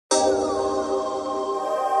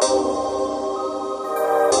Hey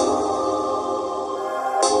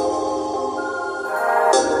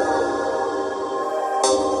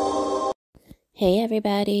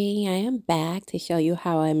everybody, I am back to show you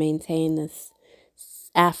how I maintain this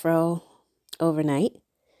afro overnight.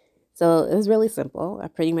 So it was really simple. I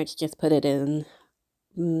pretty much just put it in,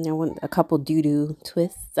 I want a couple doo-doo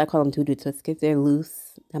twists. I call them doo-doo twists because they're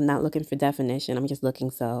loose. I'm not looking for definition. I'm just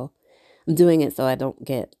looking I'm doing it so I don't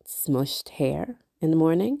get smushed hair in the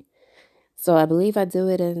morning. So I believe I do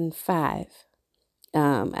it in 5.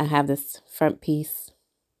 I have this front piece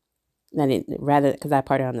rather because I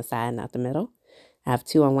part it on the side, not the middle. I have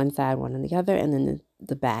 2 on one side, 1 on the other, and then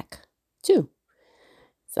the back 2.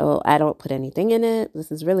 So I don't put anything in it.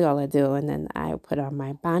 This is really all I do. And then I put on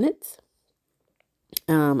my bonnet.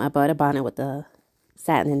 I bought a bonnet with the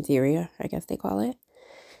satin interior, I guess they call it.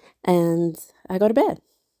 And I go to bed.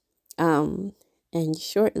 And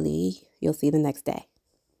shortly you'll see the next day.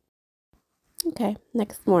 Okay,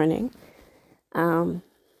 next morning,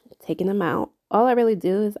 taking them out. All I really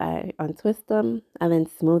do is I untwist them and then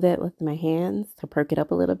smooth it with my hands to perk it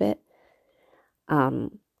up a little bit.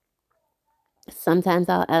 Sometimes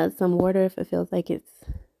I'll add some water if it feels like it's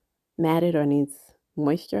matted or needs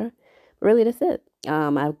moisture. But really, that's it.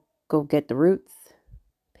 I go get the roots,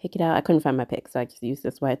 pick it out. I couldn't find my pick, so I just used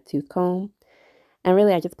this wet tooth comb. And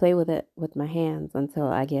really, I just play with it with my hands until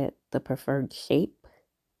I get the preferred shape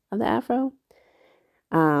of the afro.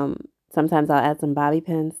 Sometimes I'll add some bobby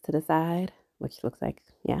pins to the side, which looks like,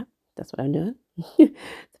 yeah, that's what I'm doing.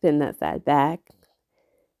 Spin that side back.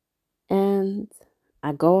 And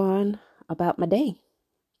I go on about my day.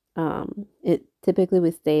 It typically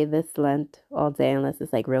would stay this length all day unless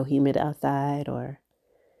it's like real humid outside or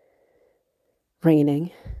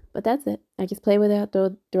raining. But that's it. I just play with it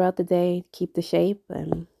throughout the day, keep the shape,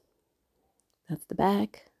 and that's the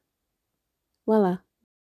back. Voila.